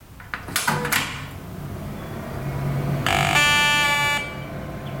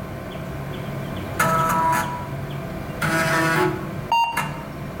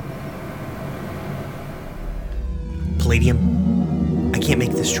Palladium, I can't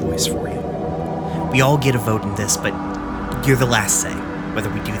make this choice for you. We all get a vote in this, but you're the last say, whether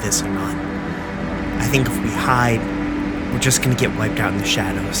we do this or not. I think if we hide, we're just gonna get wiped out in the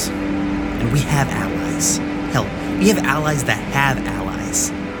shadows. And we have allies. Hell, we have allies that have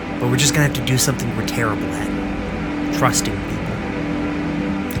allies. But we're just gonna have to do something we're terrible at. Trusting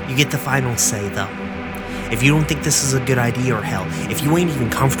people. You get the final say, though. If you don't think this is a good idea, or hell, if you ain't even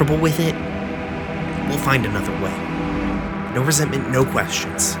comfortable with it, we'll find another way. No resentment, no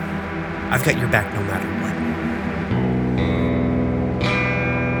questions. I've got your back no matter what.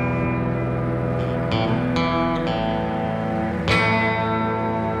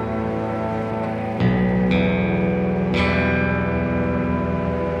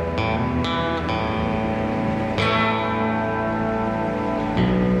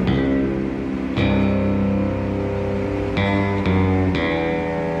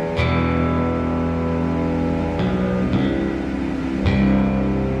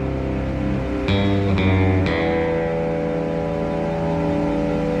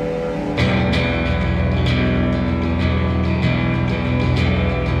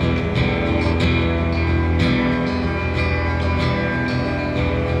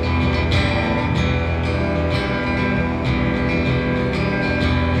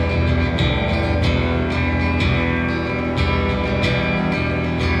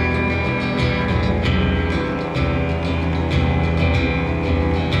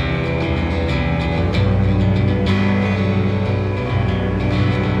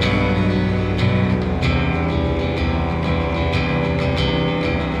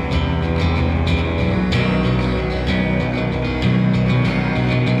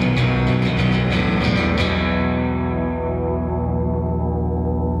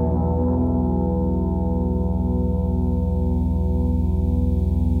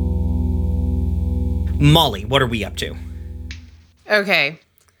 Molly, what are we up to? Okay,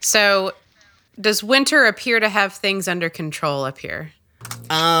 so does Winter appear to have things under control up here?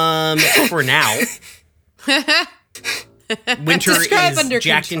 For now. Winter is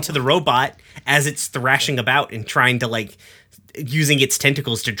jacked into the robot as it's thrashing about and trying to, using its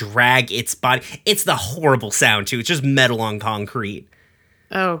tentacles to drag its body. It's the horrible sound, too. It's just metal on concrete.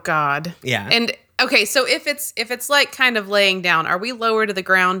 Oh, God. Yeah. And, okay, so if it's kind of laying down, are we lower to the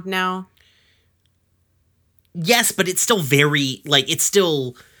ground now? Yes, but it's still very, it's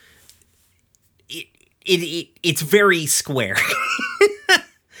still, it's very square.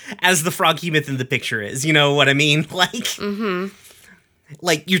 As the Froghemoth in the picture is, you know what I mean?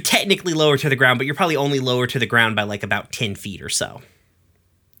 You're technically lower to the ground, but you're probably only lower to the ground by, about 10 feet or so.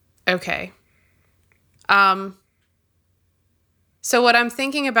 Okay. So what I'm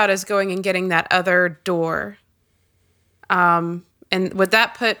thinking about is going and getting that other door. And would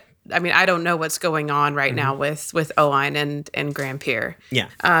that put... I mean, I don't know what's going on right now with Owen and Grampier. Yeah.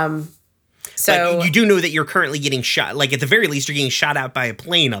 So but you do know that you're currently getting shot. At the very least, you're getting shot out by a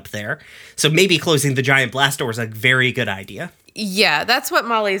plane up there. So maybe closing the giant blast door is a very good idea. Yeah, that's what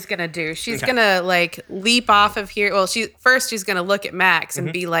Molly's going to do. She's going to, leap off of here. Well, she's going to look at Max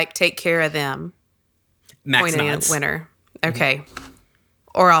and be like, take care of them. Max pointing nods. at Winter. Okay.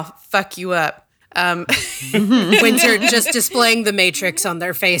 Or I'll fuck you up. Winter just displaying the Matrix on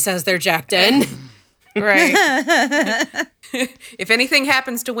their face as they're jacked in. Right. If anything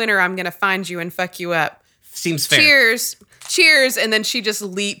happens to Winter, I'm going to find you and fuck you up. Seems fair. Cheers. And then she just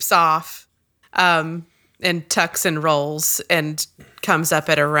leaps off and tucks and rolls and comes up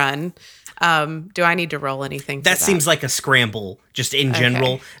at a run. Do I need to roll anything for that? That seems like a scramble, just in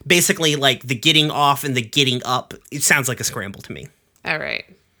general. Okay. Basically, the getting off and the getting up, it sounds like a scramble to me. All right.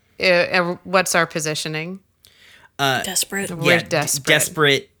 What's our positioning? Desperate. We're desperate.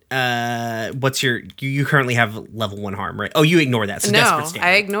 Desperate. What's your... You currently have level 1 harm, right? Oh, you ignore that. So no, desperate standard.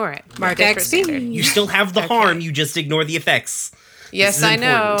 I ignore it. Mark XP. You still have the harm. You just ignore the effects. Yes, I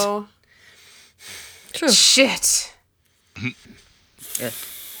know. True. Shit.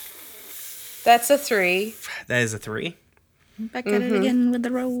 That's a 3. That is a 3. Back at it again with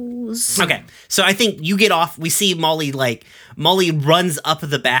the rose. Okay, so I think you get off. We see Molly, Molly runs up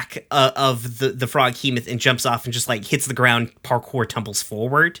the back of the Froghemoth and jumps off and just, hits the ground, parkour tumbles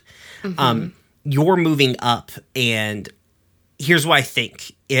forward. You're moving up, and here's what I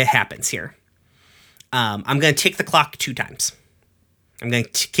think it happens here. I'm going to tick the clock 2 times. I'm going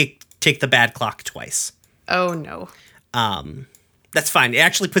to tick the bad clock twice. Oh, no. That's fine. It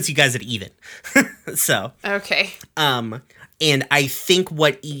actually puts you guys at even. So. Okay. And I think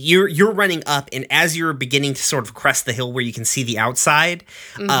what you're running up, and as you're beginning to sort of crest the hill where you can see the outside,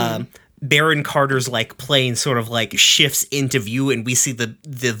 Baron Carter's plane sort of shifts into view, and we see the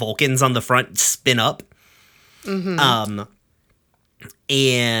Vulcans on the front spin up. And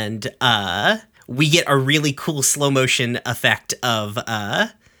we get a really cool slow motion effect of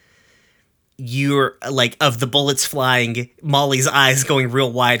of the bullets flying, Molly's eyes going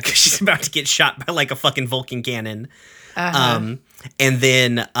real wide because she's about to get shot by like a fucking Vulcan cannon. And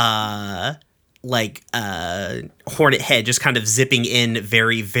then Hornet Head just kind of zipping in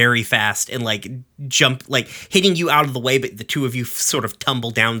very, very fast and like jump, like hitting you out of the way, but the two of you sort of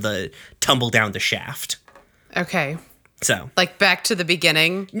tumble down the shaft. Okay. So, like back to the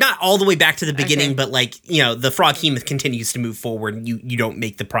beginning. Not all the way back to the beginning, Okay. but like, the Froghemoth continues to move forward and you don't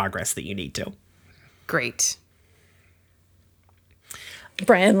make the progress that you need to. Great.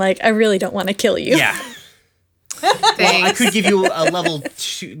 Brian, like, I really don't want to kill you. Yeah. Thanks. Well, I could give you a level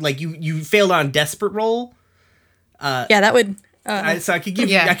 2, like you failed on desperate roll. Yeah, that would. So I could give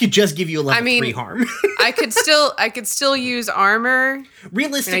Yeah. I could just give you a level I mean, 3 harm. I could still use armor.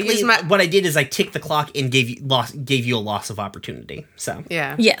 Realistically, use my- what I did is I ticked the clock and gave you a loss of opportunity. So,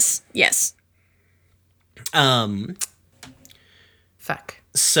 Yeah. Yes. Fuck.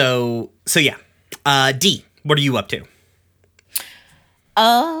 So yeah. D, what are you up to?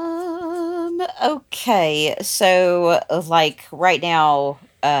 Okay, so like right now,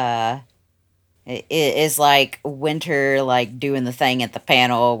 is like Winter like doing the thing at the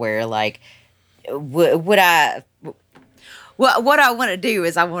panel where like what I want to do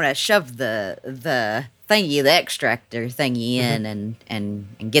is I want to shove the thingy, the extractor thingy in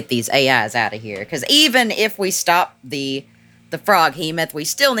and get these AIs out of here, because even if we stop the Froghemoth, we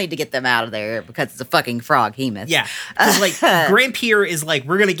still need to get them out of there because it's a fucking Froghemoth. Yeah. Because, like, Grampier is like,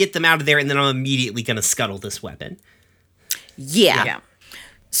 we're going to get them out of there, and then I'm immediately going to scuttle this weapon. Yeah.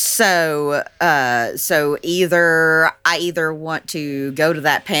 So either I want to go to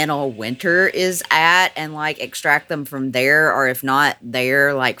that panel Winter is at and, like, extract them from there, or if not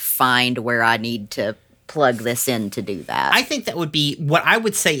there, like, find where I need to plug this in to do that. I think that would be, what I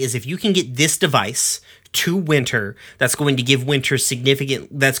would say is if you can get this device to Winter, that's going to give Winter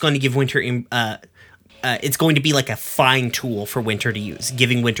it's going to be like a fine tool for Winter to use,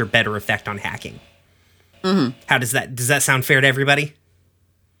 giving Winter better effect on hacking. Mm-hmm. Does that sound fair to everybody?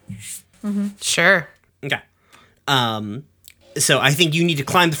 Sure. Okay. So I think you need to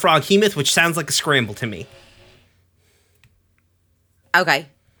climb the Froghemoth, which sounds like a scramble to me. Okay.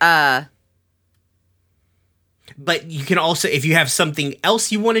 But you can also, if you have something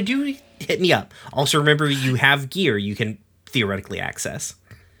else you want to do, hit me up. Also, remember, you have gear you can theoretically access.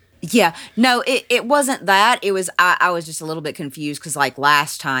 Yeah, no, it wasn't that. It was I was just a little bit confused because like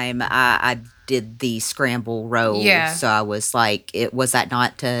last time I did the scramble roll. Yeah. So I was like, was that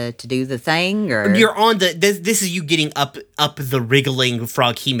not to do the thing, or You're on this is you getting up the wriggling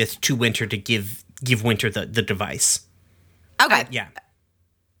Froghemoth to Winter to give Winter the device. okay? Yeah.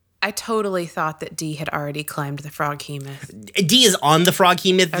 I totally thought that D had already climbed the Froghemoth. D is on the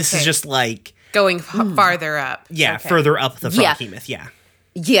Froghemoth. This is Okay. just like, Going farther up. yeah, Okay. further up the Yeah. Froghemoth. Yeah.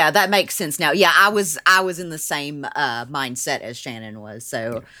 Yeah, that makes sense now. Yeah, I was in the same mindset as Shannon was,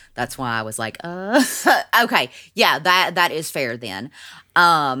 so that's why I was like, okay, yeah, that is fair then.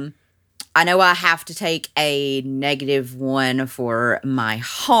 I know I have to take a -1 for my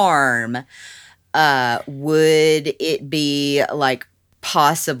harm. Would it be like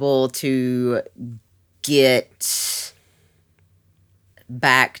possible to get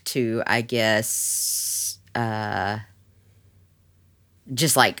back to, I guess,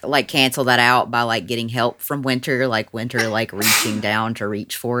 just like cancel that out by like getting help from Winter, like Winter like reaching down to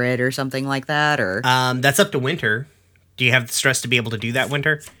reach for it or something like that, or That's up to Winter. Do you have the stress to be able to do that,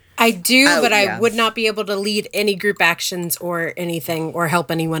 Winter? I do, but yeah. I would not be able to lead any group actions or anything or help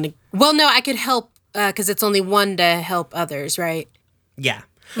anyone. Well, no, I could help because it's only one to help others, right? Yeah.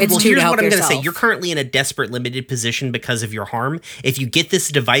 It's well, two to here's help what I'm going to say. yourself. You're currently in a desperate limited position because of your harm. If you get this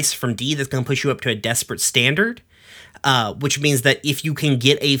device from D, that's going to push you up to a desperate standard, which means that if you can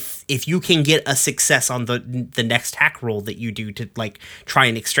get a success on the next hack roll that you do to like try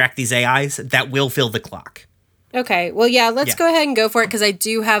and extract these AIs, that will fill the clock. Okay. Well, yeah, let's Yeah. go ahead and go for it because I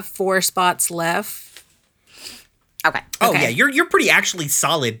do have 4 spots left. okay. Oh Okay. yeah, you're pretty actually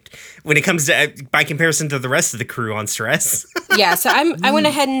solid when it comes to by comparison to the rest of the crew on stress. Yeah, so I went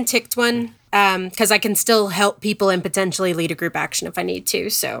ahead and ticked one because I can still help people and potentially lead a group action if I need to.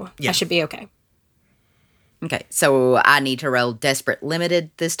 So Yeah. I should be okay. Okay, so I need to roll desperate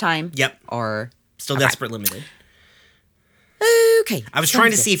limited this time. Yep. Or Still desperate limited. okay. I was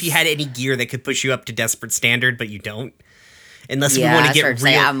trying to see if you had any gear that could push you up to desperate standard, but you don't. Unless Yeah, we want I to get started to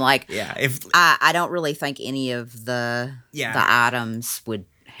real. say, I'm like, yeah, if I don't really think any of the Yeah. the items would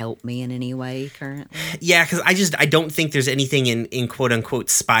help me in any way currently. yeah, because I don't think there's anything in quote unquote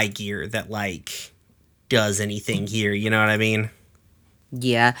spy gear that like does anything here. You know what I mean?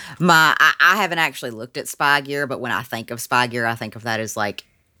 Yeah. I haven't actually looked at spy gear, but when I think of spy gear, I think of that as like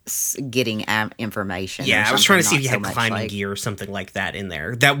getting information. Yeah, or I was trying to see something, if you not had so much climbing like- gear or something like that in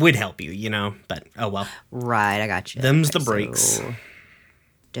there. That would help you, you know? But, oh well. Right, I got you. Them's Okay, the breaks. so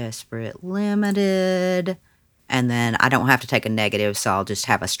Desperate Limited. And then I don't have to take a negative, so I'll just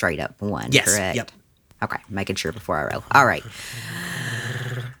have a straight up 1, Yes, correct? yep. Okay, making sure before I roll. All right.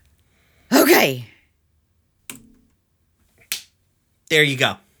 Okay. There you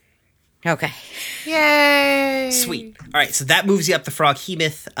go. Okay. Yay! Sweet. All right, so that moves you up the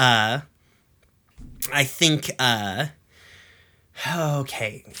Froghemoth. I think,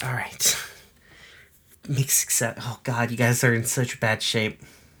 okay, all right. Makes success. Oh, God, you guys are in such bad shape.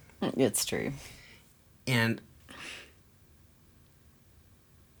 It's true. And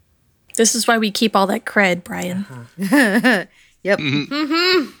This is why we keep all that cred, Brian. Yep.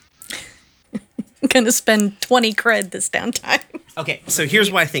 Gonna spend 20 cred this downtime. okay, so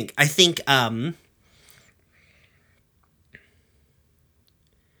here's what I think. I think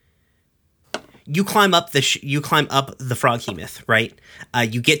you climb up the Froghemoth, right?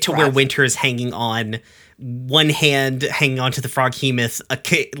 You get to where Winter is hanging on one hand, hanging onto the Froghemoth,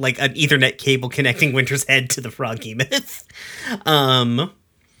 like an Ethernet cable connecting Winter's head to the Froghemoth.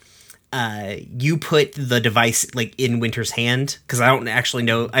 You put the device like in Winter's hand because I don't actually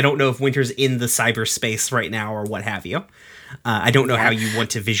know. I don't know if Winter's in the cyberspace right now or what have you. I don't know how you want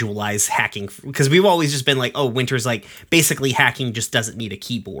to visualize hacking because we've always just been like, oh, Winter's like basically hacking just doesn't need a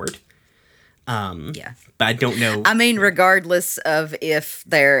keyboard. Yeah. But I don't know. I mean, regardless of if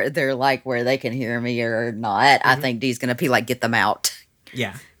they're like where they can hear me or not, I think Dee's gonna be like, get them out.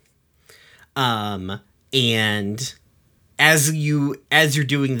 Yeah. And as you're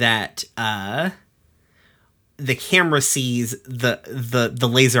doing that, the camera sees the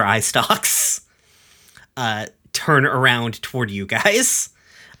laser eye stalks turn around toward you guys.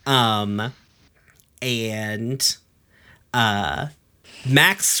 And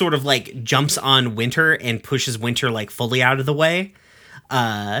Max sort of like jumps on Winter and pushes Winter like fully out of the way.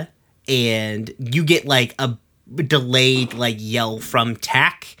 And you get like a delayed like yell from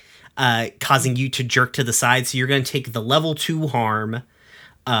Tack, causing you to jerk to the side. So you're going to take the level 2 harm,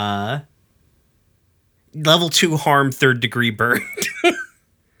 3rd degree burn.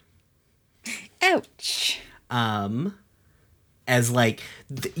 Ouch. As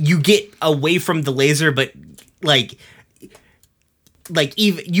you get away from the laser, but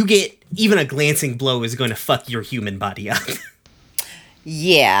even a glancing blow is going to fuck your human body up.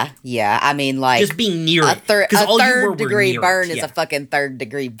 Yeah. I mean, like just being near a it. 'Cause third degree burn is yeah. a fucking 3rd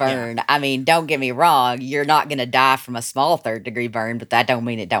degree burn. I mean, don't get me wrong, you're not gonna die from a small 3rd degree burn, but that don't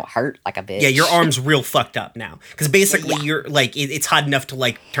mean it don't hurt like a bitch. Yeah, your arm's real fucked up now because basically you're like it's hot enough to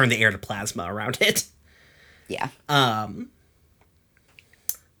like turn the air to plasma around it. Yeah.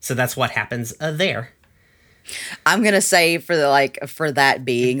 So that's what happens there. I'm gonna say for that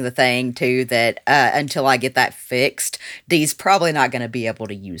being the thing too, that until I get that fixed, Dee's probably not gonna be able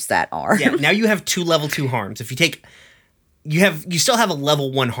to use that arm. Yeah, now you have 2 level 2 harms. If you still have a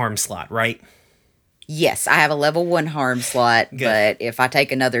level 1 harm slot, right? Yes, I have a level 1 harm slot, but if I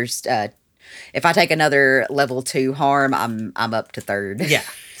take another level 2 harm, I'm up to 3rd. Yeah.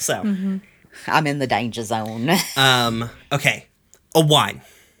 So I'm in the danger zone. Okay. A wine.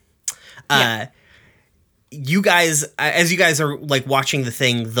 You guys, as you guys are like watching the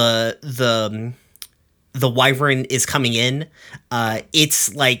thing, the wyvern is coming in.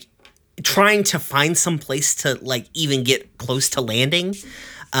 It's like trying to find some place to like even get close to landing.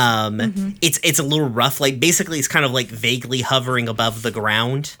 It's a little rough. Like basically, it's kind of like vaguely hovering above the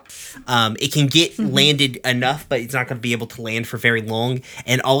ground. It can get landed enough, but it's not going to be able to land for very long.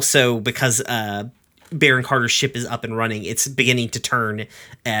 And also because Baron Carter's ship is up and running, it's beginning to turn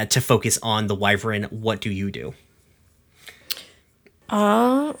to focus on the wyvern. What do you do?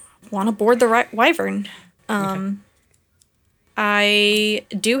 Want to board the wyvern. I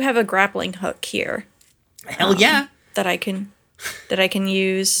do have a grappling hook here. Hell yeah. That I can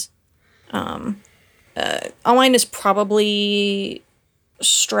use. Aline is probably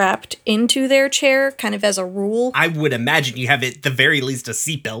strapped into their chair, kind of as a rule. I would imagine you have at the very least a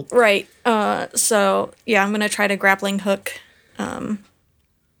seatbelt. Right. So yeah, I'm gonna try to grappling hook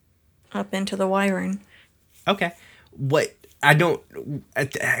up into the wyvern. Okay. What I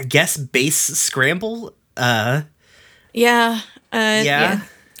guess base scramble? Yeah. Yeah.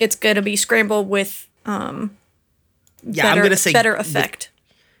 It's gonna be scramble with I'm gonna say better effect.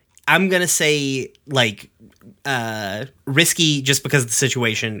 I'm gonna say like risky just because of the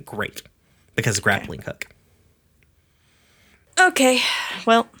situation. Great, because of grappling hook. Okay.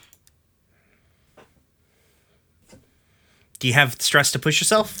 Well, Do you have stress to push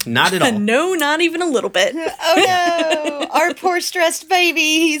yourself? Not at all. No, not even a little bit. Oh no, our poor stressed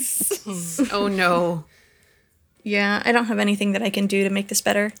babies. Oh no. Yeah, I don't have anything that I can do to make this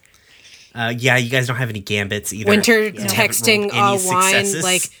better. Yeah, you guys don't have any gambits either. Winter You haven't texting rolled any Wine successes.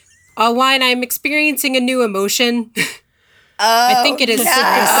 like, Wine, I'm experiencing a new emotion. I think it is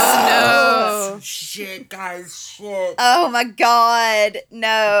stress. No. Shit, guys, shit. Oh my god,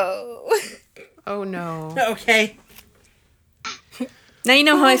 no. Oh no. Okay. Now you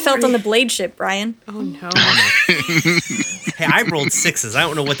know how I felt on the Blade ship, Brian. Oh no. Hey, I rolled 6s. I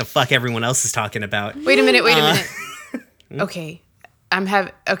don't know what the fuck everyone else is talking about. Wait a minute. Okay.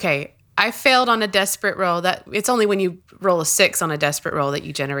 Okay. I failed on a desperate roll. That it's only when you roll a 6 on a desperate roll that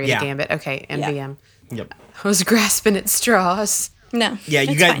you generate Yeah. a gambit. Okay, MVM. Yep. I was grasping at straws. No. Yeah,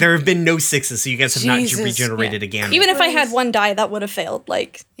 you it's guys. fine. There have been no 6s, so you guys have Jesus, not regenerated a gambit. Even if I had one die, that would have failed.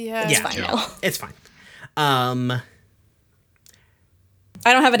 Like, Yeah. yeah, fine now. it's fine.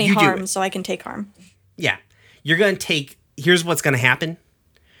 I don't have any You do harm, it. so I can take harm. Yeah, you're gonna take. Here's what's gonna happen.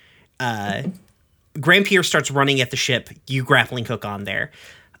 Grampier starts running at the ship. You grappling hook on there.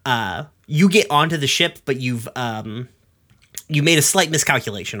 You get onto the ship, but you made a slight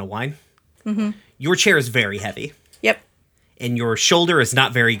miscalculation of Wine. Mm-hmm. Your chair is very heavy, Yep. and your shoulder is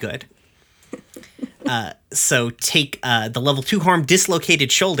not very good. So take the level 2 harm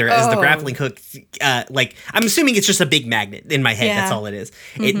dislocated shoulder as the grappling hook. I'm assuming it's just a big magnet in my head. That's Yeah. all it is.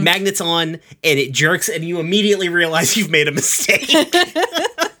 It magnets on and it jerks, and you immediately realize you've made a mistake.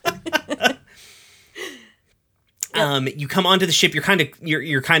 You come onto the ship.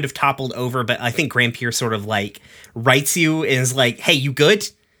 You're kind of toppled over, but I think Grampier sort of like rights you and is like, "Hey, you good?"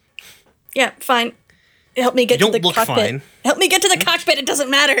 Yeah, fine. Help me get You to the don't look cockpit. fine. Help me get to the cockpit. It doesn't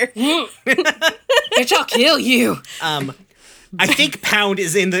matter. Bitch, I'll kill you. I think Pound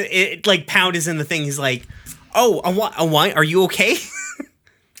is in the Pound is in the thing. He's like, "Oh, a wine? Are you okay?"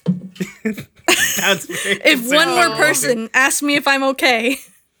 Pound's very If one concerned. more person asked me if I'm okay.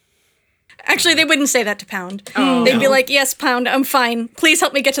 Actually, they wouldn't say that to Pound. They'd be like, "Yes, Pound, I'm fine. Please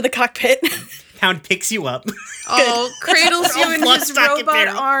help me get to the cockpit." Pound picks you up. Oh, cradles you in Blood his stock and robot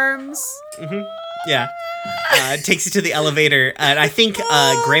barrel. arms. Yeah. Takes you to the elevator. And I think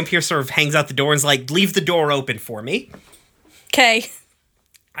Grampier sort of hangs out the door and is like, "Leave the door open for me." Okay.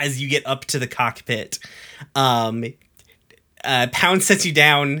 As you get up to the cockpit. Pound sets you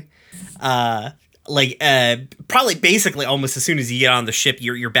down. Probably basically almost as soon as you get on the ship,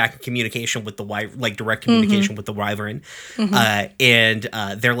 you're back in communication with the direct communication with the Wyvern. And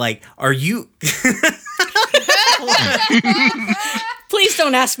they're like, "Are you..." Please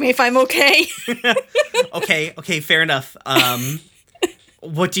don't ask me if I'm okay. Okay, fair enough.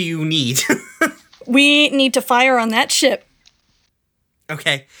 What do you need? We need to fire on that ship.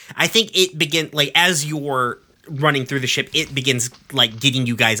 Okay. I think it as you're running through the ship, it begins getting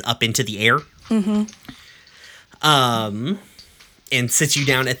you guys up into the air. And sits you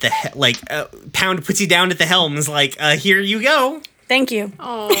down at the Pound puts you down at the helm and is like, "Here you go." Thank you.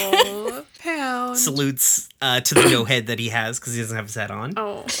 Oh, Pound. Salutes to the no head that he has because he doesn't have his head on.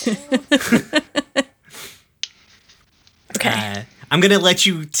 Oh. Okay. I'm gonna let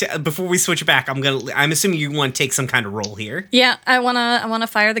you before we switch back. I'm assuming you want to take some kind of roll here. Yeah, I wanna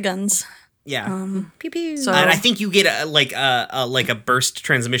fire the guns. Yeah. Pew pew. So And I think you get a burst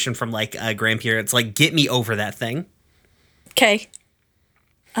transmission from Grampier. It's like, "Get me over that thing." okay.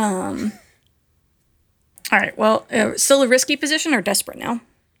 All right. Well, still a risky position or desperate now?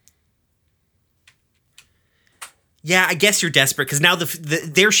 Yeah, I guess you're desperate because now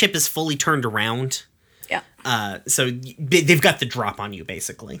their ship is fully turned around. Yeah. So they've got the drop on you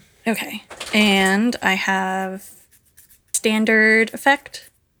basically. Okay. And I have standard effect.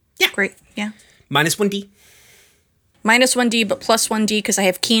 Yeah. Great. Yeah. Minus 1d. Minus 1d, but plus 1d because I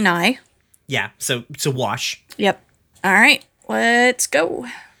have keen eye. Yeah. So wash. Yep. All right. Let's go.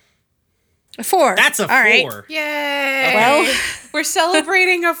 A 4. That's a 4. All right. Yay! Well, We're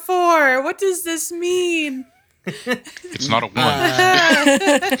celebrating a 4. What does this mean? It's not a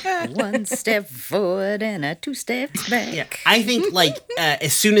 1. One step forward and a 2 steps back. Yeah, I think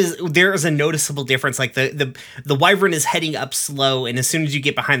as soon as there is a noticeable difference, the Wyvern is heading up slow, and as soon as you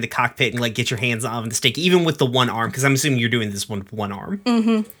get behind the cockpit and get your hands on the stick, even with the one arm, because I'm assuming you're doing this one with one arm.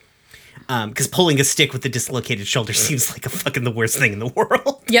 Mm-hmm. Because pulling a stick with a dislocated shoulder seems like the worst thing in the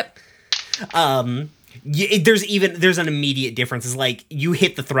world. yep. There's an immediate difference. It's you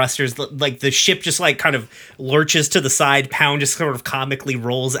hit the thrusters, the ship just kind of lurches to the side. Pound just sort of comically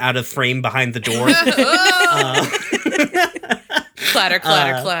rolls out of frame behind the door. Clatter,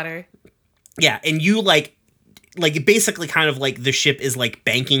 clatter, clatter. Yeah, and you like basically kind of like the ship is like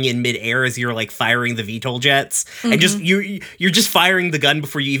banking in midair as you're like firing the VTOL jets, and just you're just firing the gun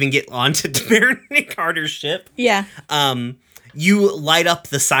before you even get onto Baron Carter's ship. Yeah. You light up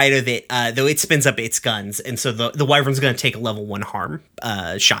the side of it, though it spins up its guns, and so the Wyvern's going to take a level 1 harm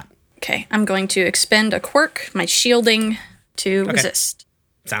shot. Okay, I'm going to expend a quirk, my shielding, to resist.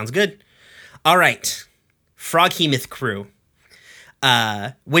 Sounds good. All right, Froghemoth crew.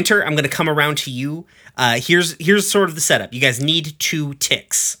 Winter, I'm going to come around to you. Here's sort of the setup. You guys need 2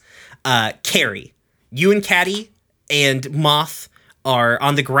 ticks. Carrie, you and Caddy and Moth are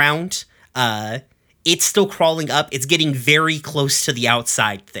on the ground. It's still crawling up. It's getting very close to the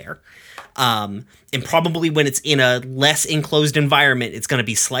outside there. And probably when it's in a less enclosed environment, it's going to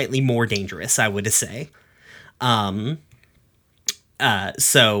be slightly more dangerous, I would say.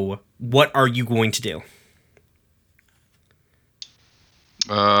 So what are you going to do?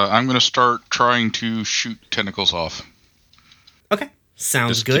 I'm going to start trying to shoot tentacles off. Okay.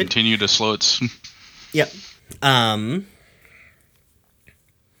 Sounds Just good. continue to slow its... Yep.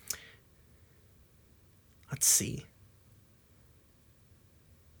 Let's see.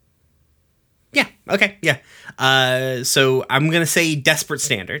 Yeah. Okay. Yeah. So I'm gonna say desperate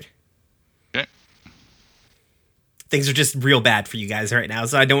standard. Okay. Things are just real bad for you guys right now,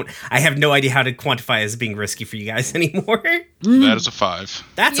 so I have no idea how to quantify as being risky for you guys anymore. That is a 5.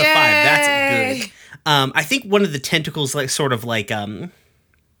 That's a 5. That's good. I think one of the tentacles like sort of like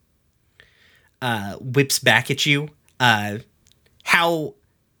whips back at you.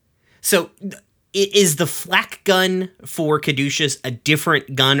 Is the flak gun for Caduceus a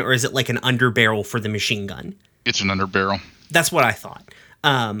different gun, or is it like an underbarrel for the machine gun? It's an underbarrel. That's what I thought.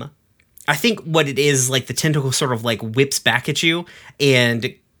 I think what it is, like the tentacle sort of like whips back at you,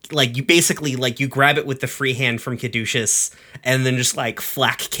 and like you basically like you grab it with the free hand from Caduceus, and then just like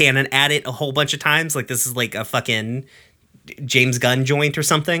flak cannon at it a whole bunch of times. Like this is like a fucking James Gunn joint or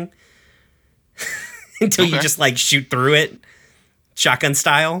something. Until you just like shoot through it, shotgun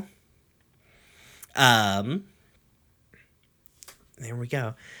style. There we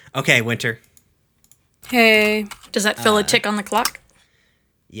go. Okay, Winter. Hey. Does that fill a tick on the clock?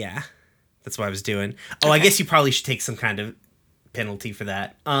 Yeah, that's what I was doing. Oh, I guess you probably should take some kind of penalty for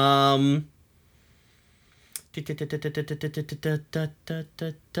that.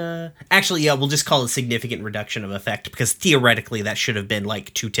 Actually, yeah, we'll just call it significant reduction of effect, because theoretically that should have been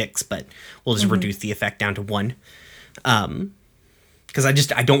like 2 ticks, but we'll just reduce the effect down to 1. Because I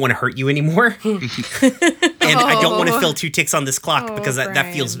don't want to hurt you anymore, and I don't want to fill 2 ticks on this clock because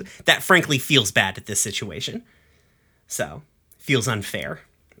that frankly feels bad at this situation. So feels unfair.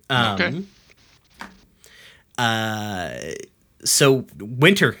 Okay. So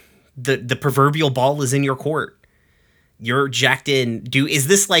Winter, the proverbial ball is in your court. You're jacked in. Is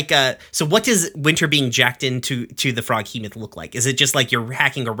this like so what does Winter being jacked into the Froghemoth look like? Is it just like you're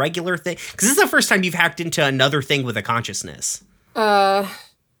hacking a regular thing? Because this is the first time you've hacked into another thing with a consciousness. Right?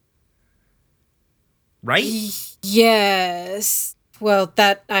 Yes. Well,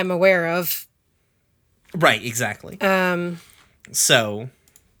 that I'm aware of. Right, exactly. So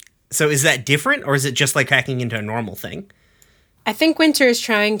is that different, or is it just like hacking into a normal thing? I think Winter is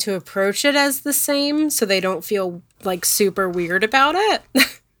trying to approach it as the same, so they don't feel like super weird about it.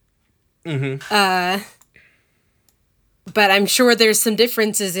 But I'm sure there's some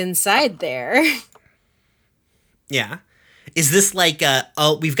differences inside there. Yeah. Is this like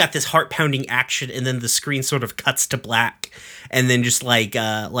we've got this heart pounding action, and then the screen sort of cuts to black, and then just like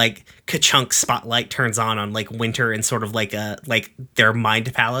ka-chunk spotlight turns on like Winter and sort of like their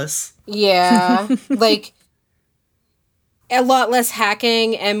mind palace? Yeah. Like a lot less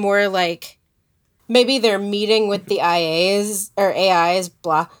hacking and more like maybe they're meeting with the IAs or AIs,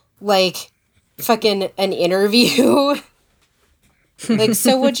 blah, like fucking an interview. Like,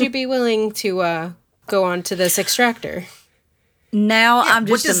 so would you be willing to go on to this extractor? Now I'm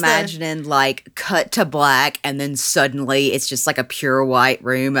what just does imagining like cut to black, and then suddenly it's just like a pure white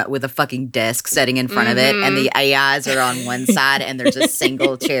room with a fucking desk sitting in front of it, and the AIs are on one side, and there's a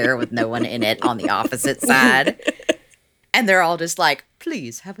single chair with no one in it on the opposite side. And they're all just like,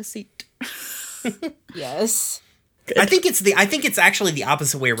 please have a seat. Yes. I think it's actually the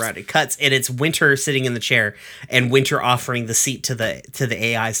opposite way around. It cuts, and it's Winter sitting in the chair, and Winter offering the seat to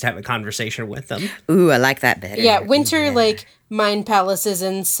the AIs to have a conversation with them. Ooh, I like that better. Yeah, Winter like mind palaces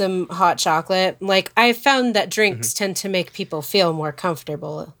and some hot chocolate. Like I found that drinks tend to make people feel more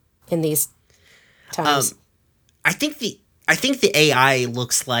comfortable in these times. I think the AI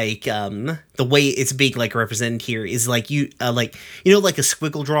looks like the way it's being like represented here is like like a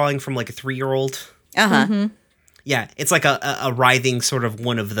squiggle drawing from like a 3-year-old. Uh-huh. Yeah, it's like a writhing sort of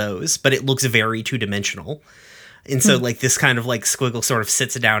one of those, but it looks very 2-dimensional. And so like this kind of like squiggle sort of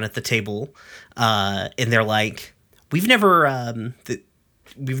sits down at the table, and they're like, we've never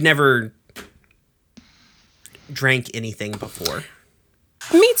drank anything before.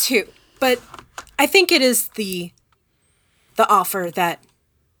 Me too, but I think it is the offer that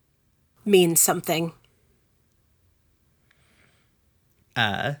means something.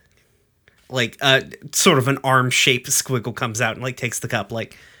 Sort of an arm-shaped squiggle comes out and like takes the cup.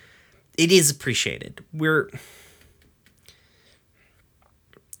 Like, it is appreciated.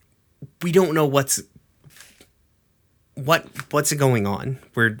 We don't know what's going on.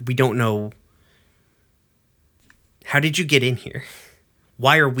 We don't know. How did you get in here?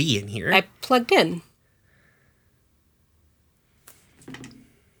 Why are we in here? I plugged in.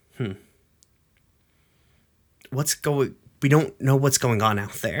 We don't know what's going on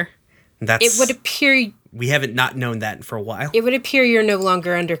out there. It would appear we haven't not known that for a while. It would appear you're no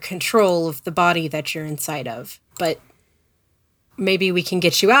longer under control of the body that you're inside of, but maybe we can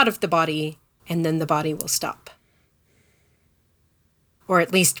get you out of the body and then the body will stop. Or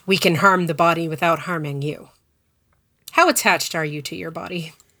at least we can harm the body without harming you. How attached are you to your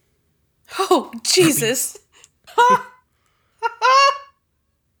body? Oh, Jesus.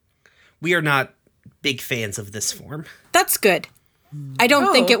 We are not big fans of this form. That's good. I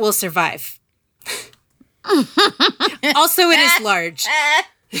don't think it will survive. Also, it is large.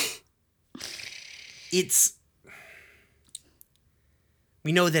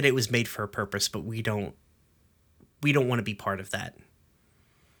 We know that it was made for a purpose, but we don't want to be part of that.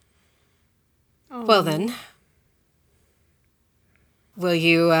 Well then, will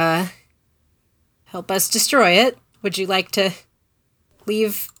you help us destroy it? Would you like to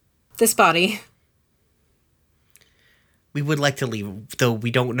leave this body? We would like to leave, though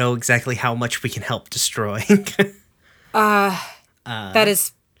we don't know exactly how much we can help destroying. That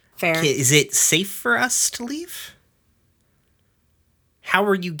is fair. Is it safe for us to leave? How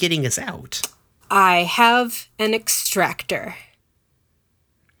are you getting us out? I have an extractor.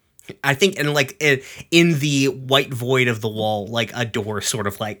 I think, and like in the white void of the wall, like a door sort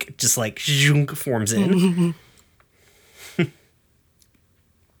of like just like zhunk forms in.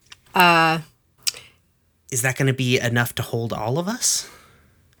 Is that going to be enough to hold all of us?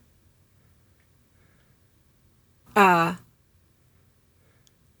 I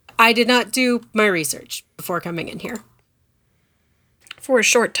did not do my research before coming in here. For a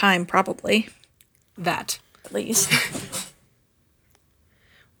short time, probably. That. At least.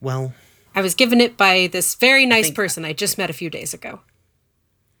 Well, I was given it by this very nice person I just met a few days ago.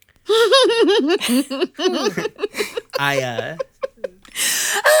 You've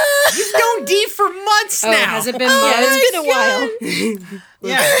known Dee for months now. Has it been It's been a while.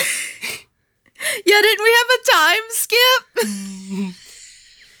 Yeah. Yeah, didn't we have a time skip?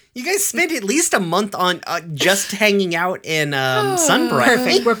 You guys spent at least a month on just hanging out in Sunbright.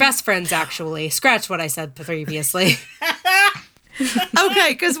 Perfect. We're best friends, actually. Scratch what I said previously. Okay,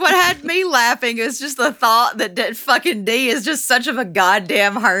 because what had me laughing is just the thought that fucking D is just such of a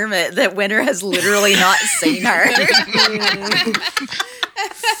goddamn hermit that Winter has literally not seen her.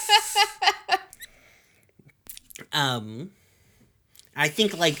 I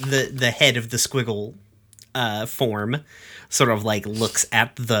think like the head of the squiggle form sort of like looks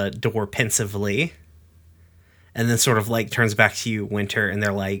at the door pensively and then sort of like turns back to you, Winter, and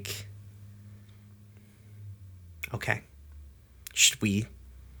they're like, okay, should we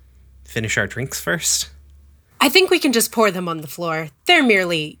finish our drinks first? I think we can just pour them on the floor. They're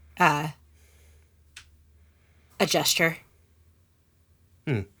merely a gesture.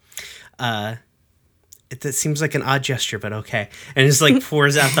 It seems like an odd gesture, but okay. And just like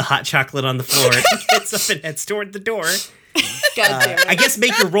pours out the hot chocolate on the floor and gets up and heads toward the door. God damn it. I guess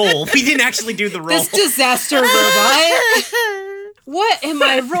make your roll. We didn't actually do the roll. This disaster robot. What am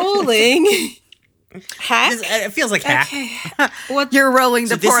I rolling? Hack? It feels like hack. What? You're rolling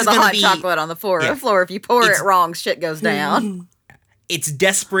to So this pour is the gonna hot be- chocolate on the floor. yeah. If you pour It's- it wrong, shit goes down. It's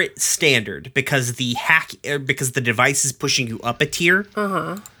desperate standard because the because the device is pushing you up a tier.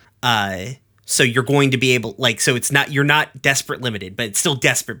 So you're going to be able, like, so you're not desperate limited, but it's still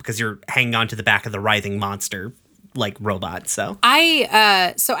desperate because you're hanging on to the back of the writhing monster, like, robot, so.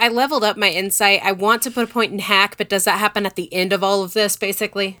 I leveled up my insight. I want to put a point in hack, but does that happen at the end of all of this,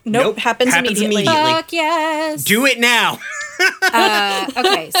 basically? Nope. Happens immediately. Fuck yes. Do it now!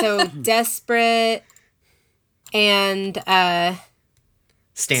 Okay, so desperate and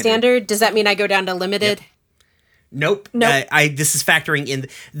standard. Does that mean I go down to limited? Yep. Nope. This is factoring in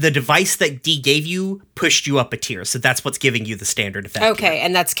the device that D gave you pushed you up a tier, so that's what's giving you the standard effect. Okay, here.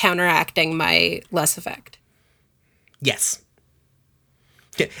 and that's counteracting my less effect. Yes.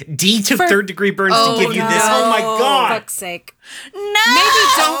 D took third-degry burns to give you this. Oh my god! Fuck's sake. No. Maybe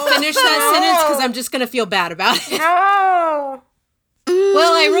don't finish that sentence because I'm just going to feel bad about it. No.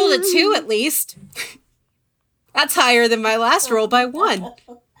 Well, I rolled a 2 at least. That's higher than my last roll by 1.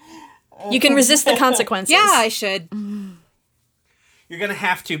 You can resist the consequences. Yeah, I should. You're gonna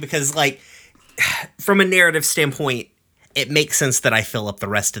have to because, like, from a narrative standpoint, it makes sense that I fill up the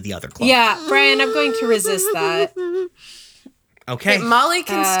rest of the other clock. Yeah, Brian, I'm going to resist that. Okay. Molly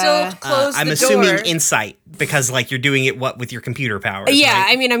can still close I'm the assuming door. insight because, like, you're doing it with your computer powers. Yeah,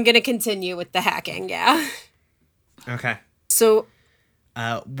 right? I mean, I'm going to continue with the hacking, yeah. Okay. So,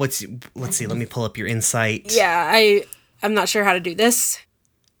 Let's see. Let me pull up your insight. yeah, I'm not sure how to do this.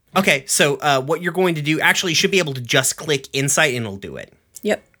 Okay, so what you're going to do, actually, you should be able to just click insight and it'll do it.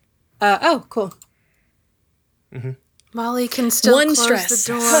 Yep. Oh, cool. Molly can still One close stress.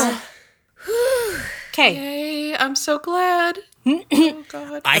 the door. Okay. Hey, I'm so glad. Oh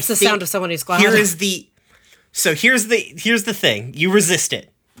God. I It's the think sound of someone who's glad. here's the thing. You resist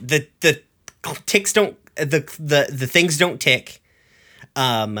it. The ticks don't the things don't tick.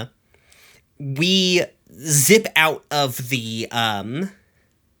 We zip out of the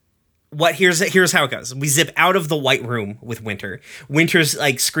here's how it goes. We zip out of the white room with Winter. Winter's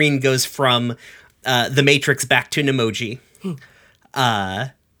like screen goes from the Matrix back to an emoji.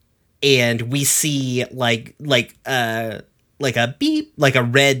 And we see like a beep, like a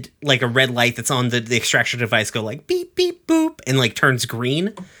red light that's on the extraction device go like beep beep boop and like turns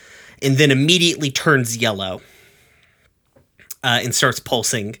green and then immediately turns yellow. And starts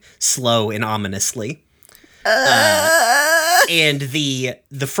pulsing slow and ominously. And the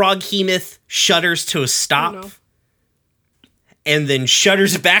frog hemoth shudders to a stop. Oh, no. And then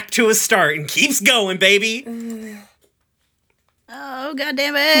shudders back to a start and keeps going, baby. Oh, God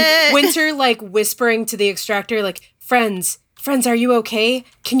damn it. Winter, like, whispering to the extractor, like, friends, are you okay?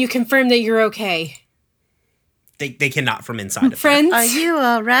 Can you confirm that you're okay? They cannot from inside of there. Friends? Are you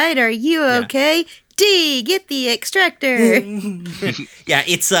all right? Are you okay? D, get the extractor. Yeah,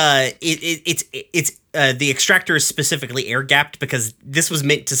 it's the extractor is specifically air gapped because this was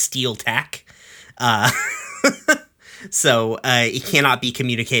meant to steal tack. So it cannot be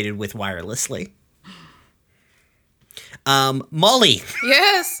communicated with wirelessly. Molly,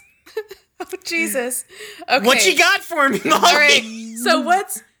 Yes. Oh Jesus. Okay. what you got for me, Molly? All right.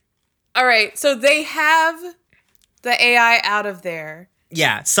 All right. So they have the AI out of there.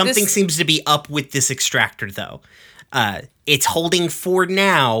 Yeah, something This- seems to be up with this extractor, though. It's holding for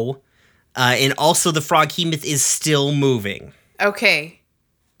now, and also the frog hemoth is still moving. Okay.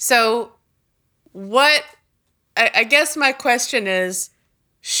 So what I guess my question is,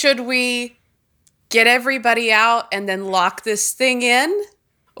 should we get everybody out and then lock this thing in?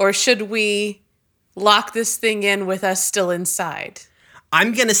 Or should we lock this thing in with us still inside?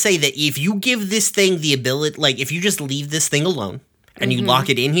 I'm going to say that if you give this thing the ability, like if you just leave this thing alone and you lock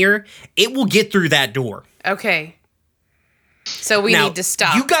it in here, it will get through that door. Okay. So we Now, need to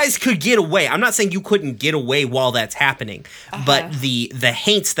stop. You guys could get away. I'm not saying you couldn't get away while that's happening, but the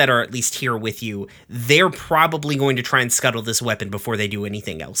Haints that are at least here with you, they're probably going to try and scuttle this weapon before they do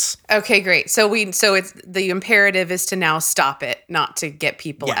anything else. Okay, great. So it's the imperative is to now stop it, not to get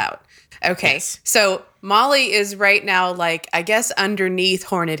people Yeah. out. Okay. Yes. So Molly is right now, like, I guess underneath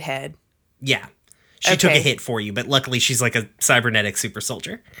Hornet Head. Yeah. She took a Okay. hit for you, but luckily she's like a cybernetic super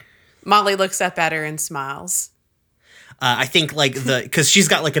soldier. Molly looks up at her and smiles. I think like because she's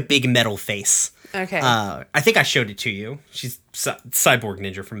got like a big metal face. Okay. I think I showed it to you. She's Cyborg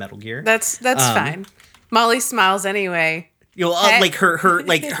Ninja from Metal Gear. That's fine. Molly smiles anyway. You know, Hey. like her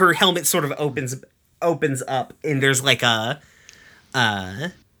like her helmet sort of opens up, and there's like a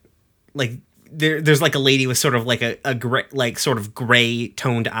like there's like a lady with sort of like a gray, like sort of gray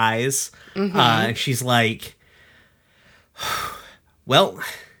toned eyes. And she's like, well,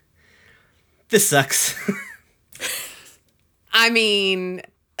 this sucks. I mean,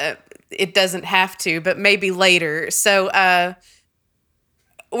 it doesn't have to, but maybe later. So,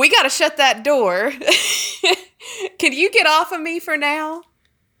 we got to shut that door. Can you get off of me for now?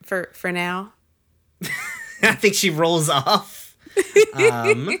 For now? I think she rolls off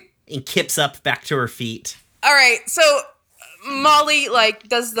and kips up back to her feet. All right. So Molly like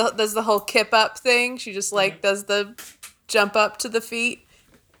does the whole kip up thing. She just like does the jump up to the feet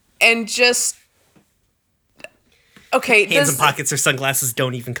and just okay. Hands in pockets, her sunglasses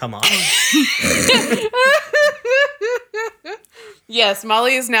don't even come off. Yes,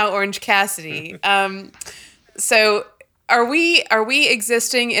 Molly is now Orange Cassidy. So are we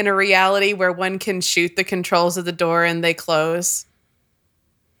existing in a reality where one can shoot the controls of the door and they close?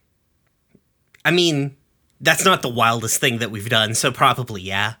 I mean, That's not the wildest thing that we've done, so probably,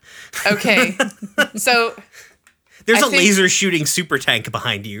 yeah. Okay. So There's I a think- laser shooting super tank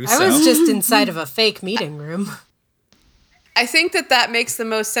behind you, so. I was just inside of a fake meeting room. I think that makes the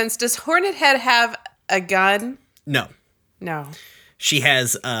most sense. Does Hornet Head have a gun? No. No. She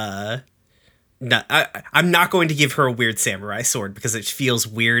has, no, I'm not going to give her a weird samurai sword because it feels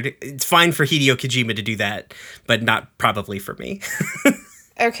weird. It's fine for Hideo Kojima to do that, but not probably for me.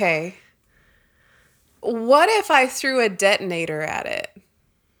 Okay. What if I threw a detonator at it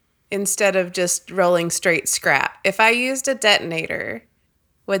instead of just rolling straight scrap? If I used a detonator,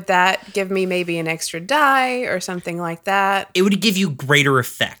 would that give me maybe an extra die or something like that? It would give you greater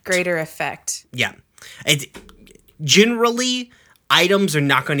effect. Greater effect. Yeah. Generally, items are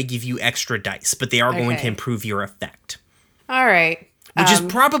not going to give you extra dice, but they are going to Okay. improve your effect. All right. Which is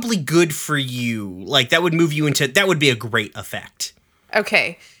probably good for you. Like, that would move you into... That would be a great effect.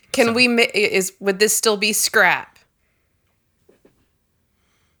 Okay. Would this still be scrap?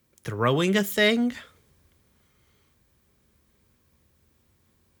 Throwing a thing?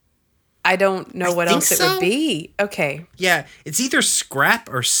 I don't know what think else it so. would be. Okay. Yeah, it's either scrap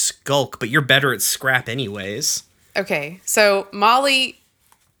or skulk, but you're better at scrap anyways. Okay. So Molly,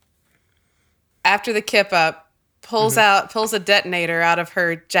 after the kip up, pulls a detonator out of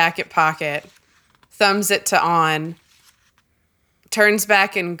her jacket pocket, thumbs it to on, turns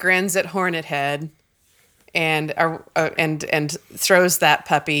back and grins at Hornet Head, and throws that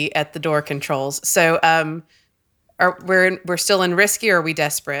puppy at the door controls. So we're still in risky, or are we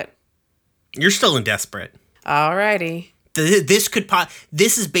desperate? You're still in desperate. Alrighty.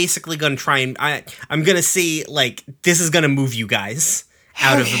 This is basically going to try and... I'm going to see, like, this is going to move you guys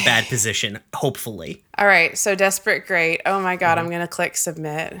out of a bad position, hopefully. All right. So desperate, great. Oh my god, I'm gonna click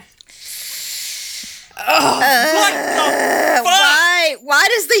submit. Why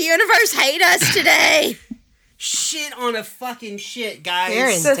does the universe hate us today? Shit on a fucking shit, guys. You're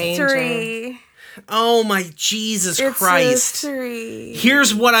in It's a danger. 3. Oh my Jesus It's Christ. a 3.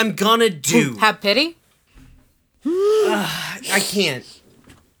 Here's what I'm gonna do. Have pity? I can't.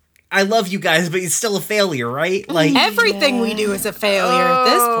 I love you guys, but it's still a failure, right? Like, Everything we do is a failure at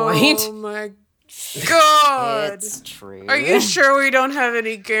this point. Oh my god. It's true. Are you sure we don't have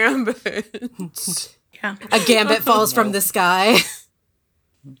any gambit? Yeah. A gambit falls from the sky.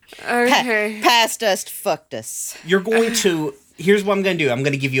 Okay. Passed us, fucked us. you're going to... Here's what I'm gonna do. I'm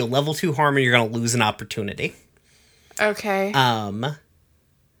gonna give you a level 2 harm and you're gonna lose an opportunity. Okay.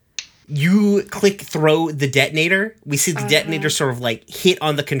 You click throw the detonator. We see the detonator sort of like hit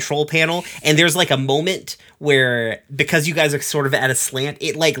on the control panel, and there's like a moment where, because you guys are sort of at a slant,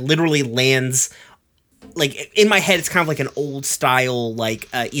 it like literally lands. Like, in my head, it's kind of like an old style, like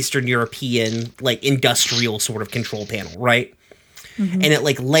Eastern European, like industrial sort of control panel, right? And it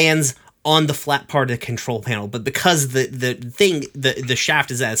like lands on the flat part of the control panel, but because the shaft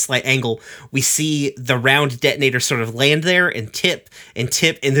is at a slight angle, we see the round detonator sort of land there and tip, and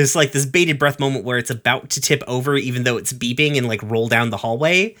there's like this bated breath moment where it's about to tip over, even though it's beeping, and like roll down the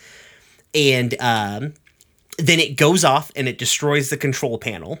hallway, and then it goes off and it destroys the control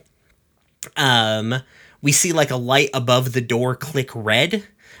panel. We see like a light above the door click red.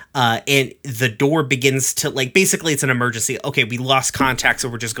 And the door begins to, like, basically it's an emergency. Okay, we lost contact, so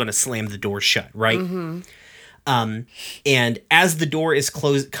we're just going to slam the door shut, right? And as the door is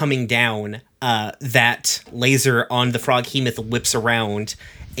coming down, that laser on the Froghemoth whips around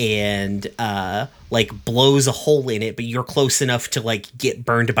and, like, blows a hole in it, but you're close enough to, like, get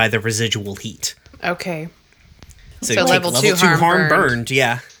burned by the residual heat. Okay. So, So you take level 2 harm burned,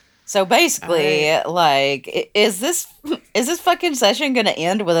 yeah. So basically, like, is this fucking session gonna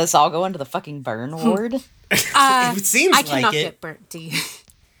end with us all going to the fucking burn ward? It seems I like cannot it. get burnt, D.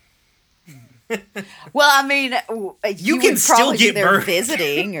 Well, I mean, you can would still probably get be there burned.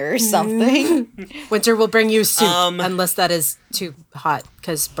 visiting or something. Winter will bring you soup, unless that is too hot,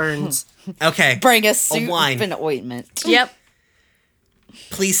 because burns. Okay. Bring us soup wine. and ointment. Yep.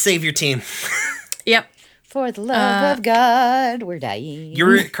 Please save your team. Yep. For the love of God, we're dying.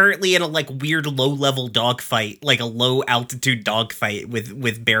 You're currently in a like weird low-level dogfight, like a low-altitude dogfight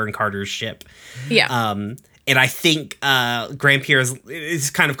with Baron Carter's ship. Yeah. And I think Grandpierre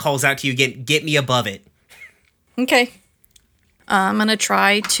is kind of calls out to you again, get me above it. Okay. I'm gonna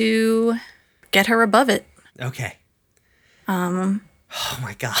try to get her above it. Okay. Oh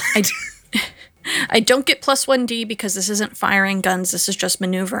my god. I don't get plus 1d because this isn't firing guns. This is just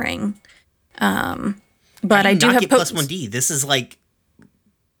maneuvering. But I do not have get plus 1d. This is like,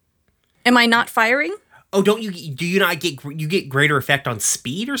 Am I not firing? oh, do you not get greater effect on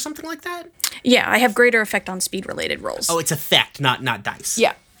speed or something like that? Yeah, I have greater effect on speed related rolls. Oh, it's effect, not dice.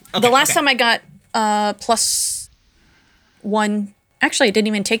 yeah. Okay, The last okay. time I got +1. Actually, I didn't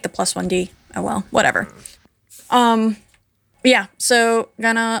even take the +1d. Oh well, whatever. Yeah, so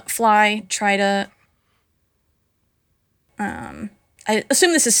gonna fly, try to I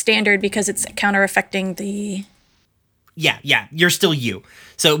assume this is standard because it's counter affecting the Yeah, you're still you.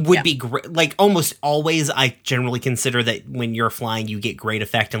 So it would Yeah. be great. Like, almost always, I generally consider that when you're flying, you get great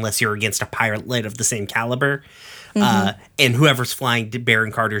effect unless you're against a pilot of the same caliber. And whoever's flying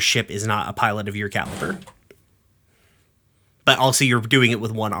Baron Carter's ship is not a pilot of your caliber. But also, you're doing it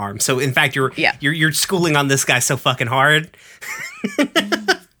with one arm. So, in fact, you're schooling on this guy so fucking hard.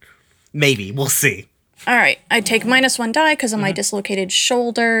 Maybe. We'll see. All right, I take -1 die because of my dislocated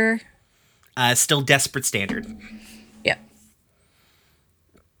shoulder. Still desperate standard. Yep.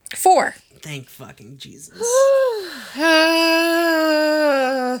 4. Thank fucking Jesus.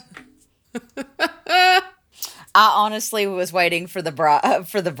 I honestly was waiting for the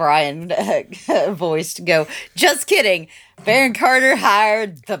Brian voice to go. Just kidding. Baron Carter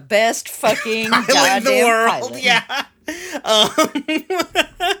hired the best fucking Pilot in the goddamn world. pilot. Yeah.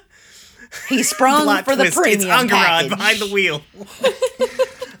 He sprung Plot for the twist, it's premium Angarad package. behind the wheel.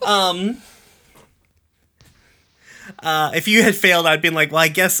 If you had failed, I'd been like, well, I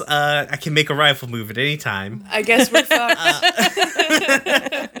guess I can make a rifle move at any time. I guess we're fucked.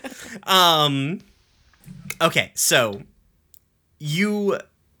 Okay, so you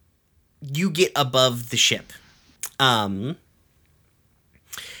get above the ship, and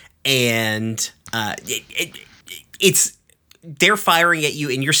it's they're firing at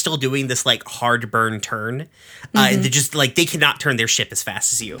you, and you're still doing this like hard burn turn, and they cannot turn their ship as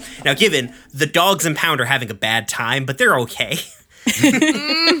fast as you. Now, given the dogs and Pound are having a bad time, but they're okay.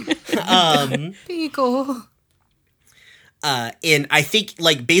 Beagle. And I think,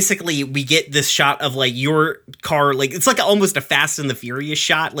 like, basically we get this shot of, like, your car, like, it's like almost a Fast and the Furious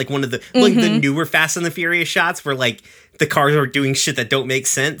shot, like one of the, like, the newer Fast and the Furious shots where, like, the cars are doing shit that don't make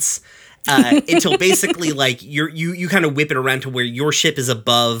sense, until basically, like, you kind of whip it around to where your ship is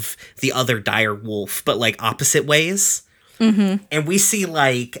above the other dire wolf, but, like, opposite ways. And we see,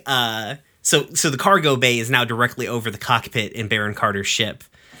 like, so the cargo bay is now directly over the cockpit in Baron Carter's ship.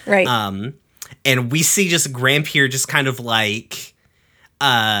 Right. And we see just Grampier just kind of like,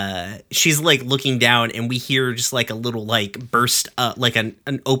 she's like looking down, and we hear just like a little like burst, like an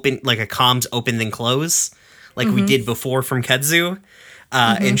open, like a comms open then close, like we did before from Kudzu.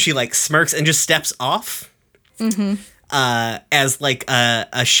 And she like smirks and just steps off. As like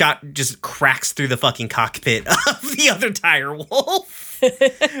a shot just cracks through the fucking cockpit of the other dire wolf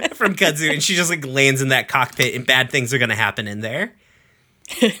from Kudzu, and she just like lands in that cockpit, and bad things are gonna happen in there.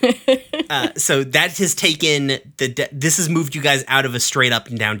 So that has taken this has moved you guys out of a straight up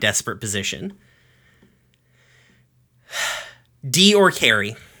and down desperate position. D or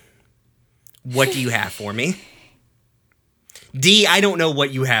Carrie, what do you have for me? D, I don't know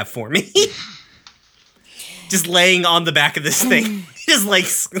what you have for me. Just laying on the back of this thing, just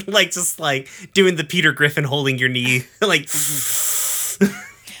like doing the Peter Griffin holding your knee, like.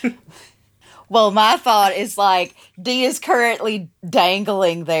 Well, my thought is like, Dee is currently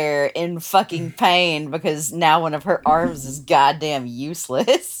dangling there in fucking pain because now one of her arms is goddamn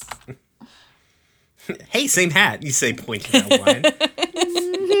useless. Hey, same hat, you say, pointing out line.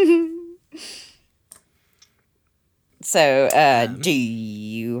 So, do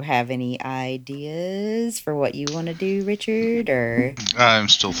you have any ideas for what you want to do, Richard, or? I'm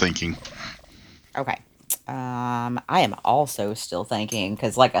still thinking. Okay. I am also still thinking,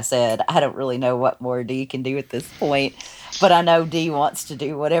 because like I said, I don't really know what more Dee can do at this point, but I know Dee wants to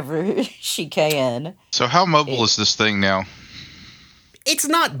do whatever she can. So how mobile is this thing now? It's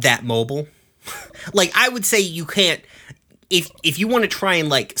not that mobile. Like, I would say you can't, if you want to try and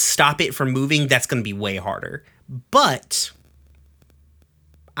like stop it from moving, that's going to be way harder. But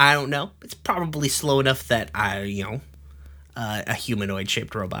I don't know. It's probably slow enough that a humanoid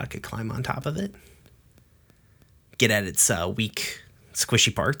shaped robot could climb on top of it. Get at its weak,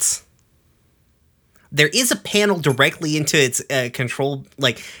 squishy parts. There is a panel directly into its control.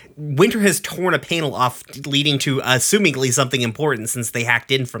 Like, Winter has torn a panel off, leading to assumingly something important since they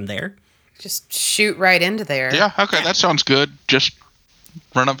hacked in from there. Just shoot right into there. Yeah, okay, that sounds good. Just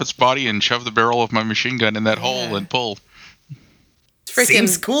run up its body and shove the barrel of my machine gun in that hole and pull.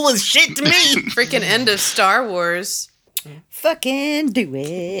 Seems cool as shit to me. Freaking end of Star Wars. Fucking do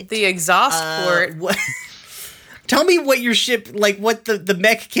it. The exhaust port. What? Tell me what your ship, like, what the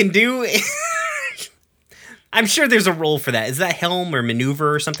mech can do. I'm sure there's a role for that. Is that helm or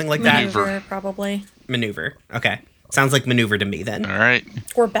maneuver or something like that? Maneuver, probably. Maneuver. Okay. Sounds like maneuver to me then. All right.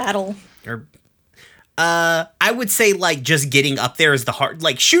 Or battle. Or I would say like just getting up there is the hard.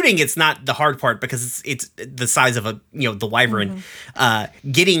 Like shooting, it's not the hard part because it's the size of the wyvern.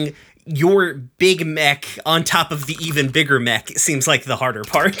 Getting your big mech on top of the even bigger mech seems like the harder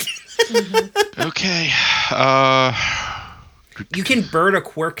part. Okay. You can burn a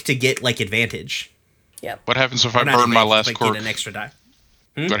quirk to get like advantage. Yep. What happens if I Not burn my advantage, last but quirk? get an extra die.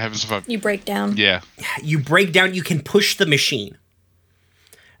 What happens if I? You break down. Yeah. You break down. You can push the machine.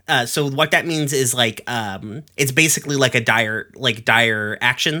 So what that means is like it's basically like dire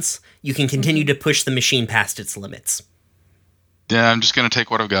actions. You can continue to push the machine past its limits. Yeah, I'm just gonna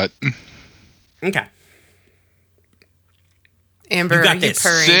take what I've got. Okay. Amber, You got are you this.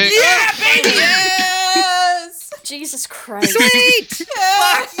 purring? Six. Yes! Jesus Christ. Sweet.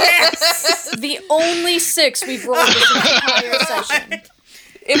 Yes. The only 6 we've rolled this entire session.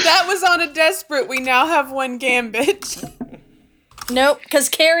 If that was on a desperate, we now have 1 gambit. Nope, because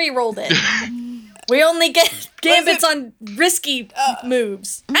Carrie rolled it. We only get gambits on risky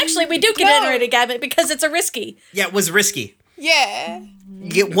moves. Actually, we do generate a gambit because it's a risky. Yeah, it was risky. Yeah. You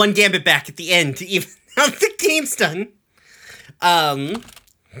get 1 gambit back at the end to even out the game's done.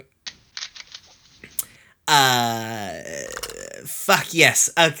 Fuck yes.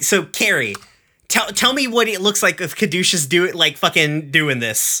 So Carrie, tell me what it looks like if Caduceus fucking doing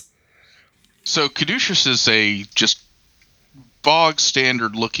this. So Caduceus is a just bog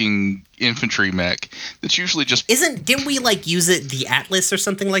standard looking infantry mech that's usually just Didn't we like use it the Atlas or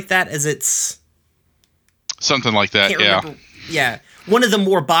something like that as its something like that. can't Yeah. remember. Yeah. One of the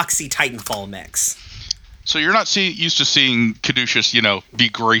more boxy Titanfall mechs. So you're not used to seeing Caduceus, be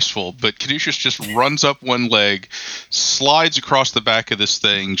graceful, but Caduceus just runs up one leg, slides across the back of this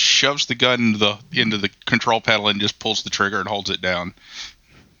thing, shoves the gun into the control panel, and just pulls the trigger and holds it down.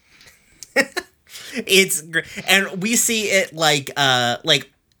 It's great. And we see it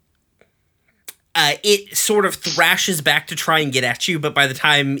it sort of thrashes back to try and get at you, but by the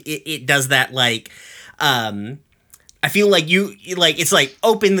time it does that, I feel like it's like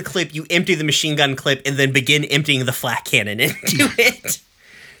open the clip, you empty the machine gun clip, and then begin emptying the flak cannon into it.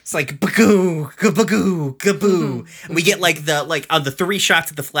 It's like bagoo, kabagoo, kaboo. And we get on the 3 shots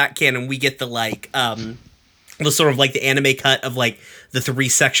of the flak cannon, we get the sort of like the anime cut of like the 3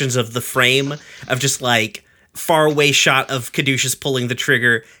 sections of the frame of just like far away shot of Caduceus pulling the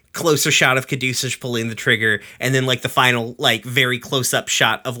trigger, closer shot of Caduceus pulling the trigger, and then like the final like very close up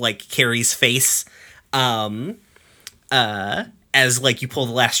shot of like Carrie's face. As like you pull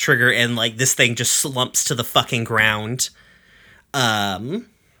the last trigger and like this thing just slumps to the fucking ground. And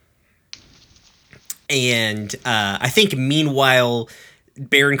I think meanwhile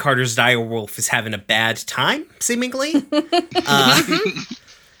Baron Carter's direwolf is having a bad time, seemingly.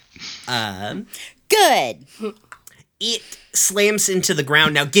 Good. It slams into the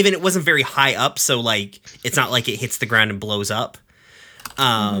ground. Now, given it wasn't very high up, so like it's not like it hits the ground and blows up.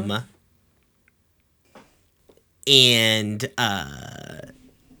 And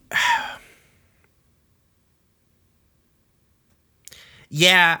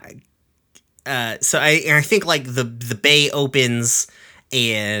yeah. So I think like the bay opens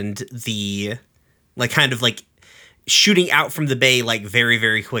and the like kind of like shooting out from the bay like very,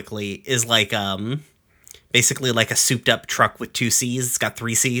 very quickly is like basically like a souped up truck with 2 C's. It's got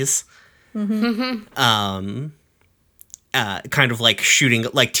 3 C's. Kind of like shooting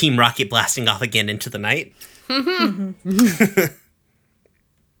like Team Rocket blasting off again into the night.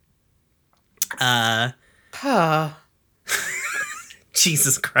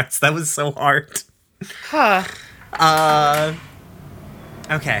 Jesus Christ, that was so hard.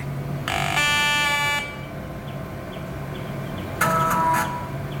 Okay.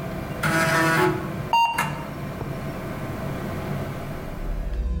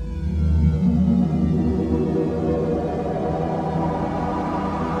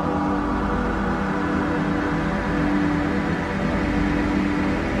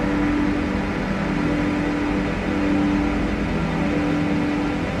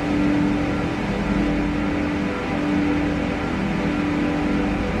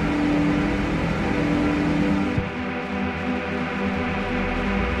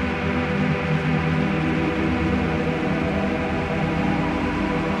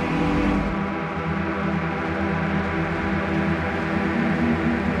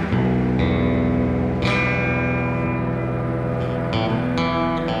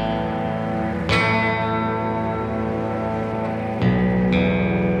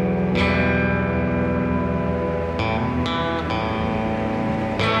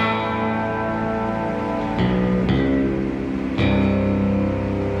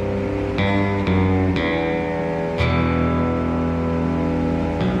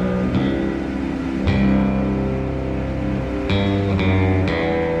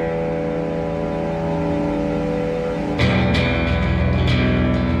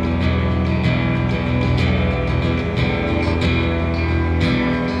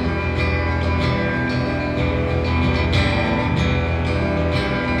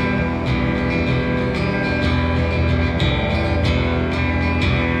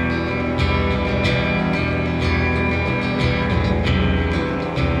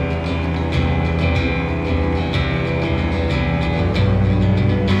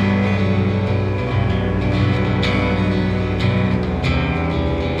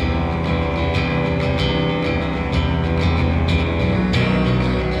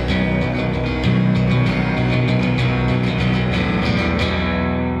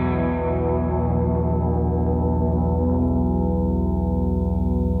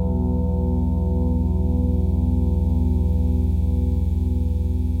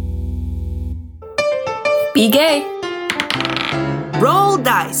 Be gay. Roll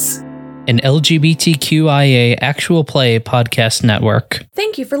dice. An LGBTQIA actual play podcast network.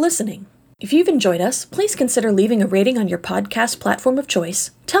 Thank you for listening. If you've enjoyed us, please consider leaving a rating on your podcast platform of choice,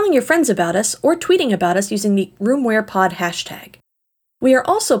 telling your friends about us, or tweeting about us using the RoomWherePod hashtag. We are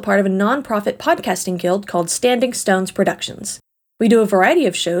also part of a non-profit podcasting guild called Standing Stones Productions. We do a variety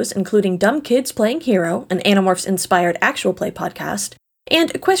of shows, including Dumb Kids Playing Hero, an Animorphs-inspired actual play podcast,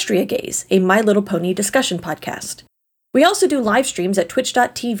 and Equestria Gaze, a My Little Pony discussion podcast. We also do live streams at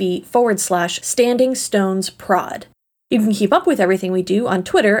twitch.tv/StandingStonesProd. You can keep up with everything we do on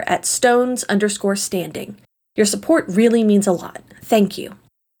Twitter at Stones_standing. Your support really means a lot. Thank you.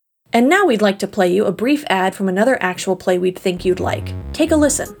 And now we'd like to play you a brief ad from another actual play we'd think you'd like. Take a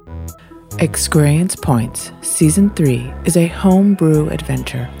listen. Experience Points Season 3 is a homebrew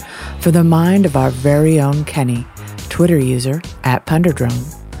adventure for the mind of our very own Kenny, Twitter user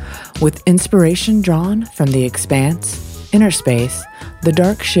 @Punderdrome. With inspiration drawn from The Expanse, Inner Space, The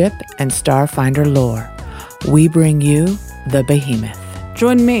Dark Ship, and Starfinder lore, we bring you The Behemoth.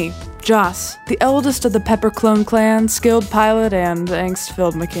 Join me, Joss, the eldest of the Pepperclone clan, skilled pilot and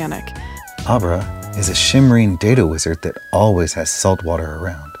angst-filled mechanic. Abra is a shimmering data wizard that always has salt water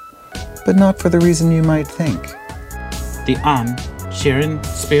around, but not for the reason you might think. The Sharon,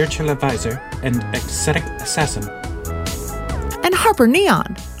 spiritual advisor and ascetic assassin. And Harper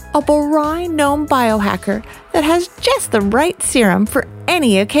Neon, a Borai gnome biohacker that has just the right serum for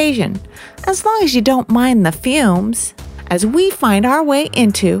any occasion, as long as you don't mind the fumes, as we find our way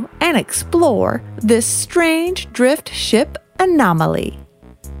into and explore this strange drift ship anomaly.